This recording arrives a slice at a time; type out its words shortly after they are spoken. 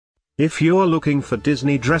If you're looking for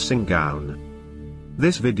Disney dressing gown,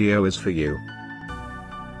 this video is for you.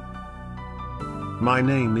 My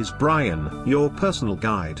name is Brian, your personal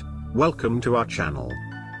guide. Welcome to our channel.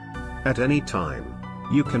 At any time,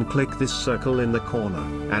 you can click this circle in the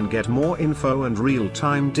corner and get more info and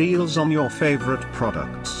real-time deals on your favorite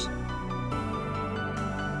products.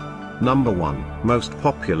 Number 1, most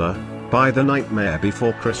popular, buy the Nightwear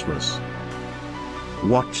before Christmas.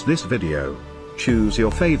 Watch this video. Choose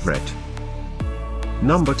your favorite.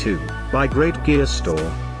 Number 2, buy great gear store.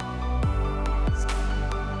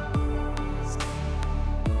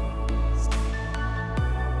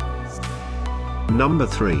 Number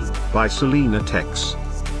 3, buy CelinaTex.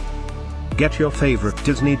 Get your favorite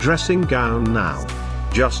Disney dressing gown now.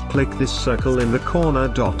 Just click this circle in the corner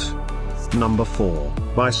dot. Number 4,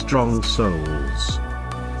 buy Strong Souls.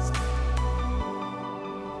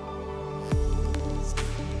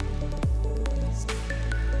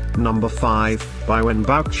 Number 5, buy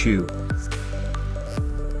WENBIAOXUE.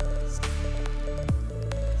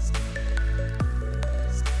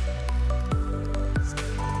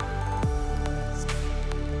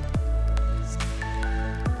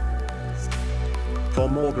 For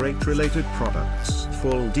more great related products,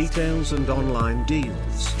 full details and online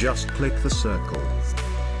deals, just click the circle.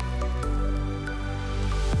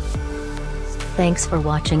 Thanks for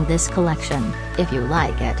watching this collection. If you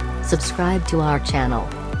like it, subscribe to our channel.